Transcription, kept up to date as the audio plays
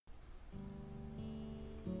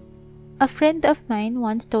A friend of mine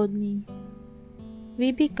once told me,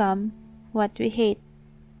 "We become what we hate."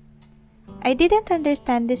 I didn't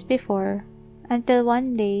understand this before until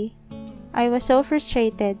one day I was so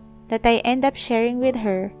frustrated that I ended up sharing with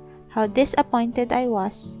her how disappointed I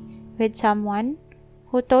was with someone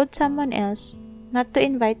who told someone else not to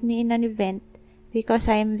invite me in an event because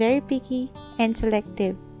I am very picky and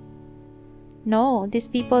selective. No, these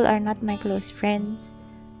people are not my close friends,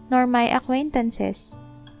 nor my acquaintances.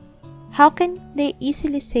 How can they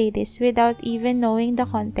easily say this without even knowing the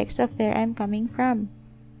context of where I'm coming from?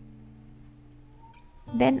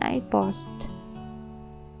 Then I paused,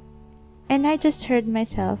 and I just heard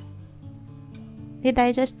myself. Did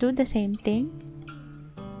I just do the same thing?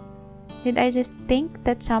 Did I just think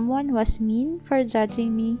that someone was mean for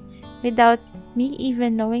judging me without me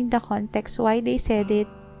even knowing the context why they said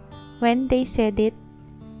it, when they said it,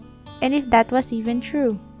 and if that was even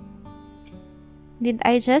true? Did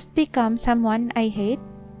I just become someone I hate?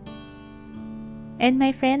 And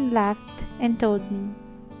my friend laughed and told me,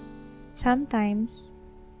 sometimes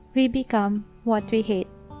we become what we hate,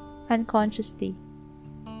 unconsciously.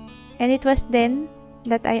 And it was then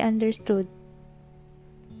that I understood.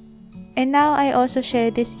 And now I also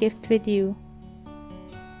share this gift with you.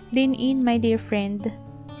 Lean in, my dear friend.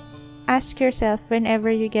 Ask yourself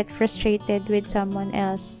whenever you get frustrated with someone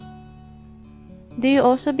else, do you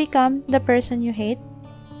also become the person you hate?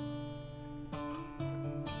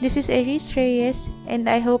 This is Aries Reyes, and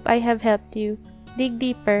I hope I have helped you dig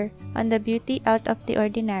deeper on the beauty out of the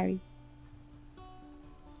ordinary.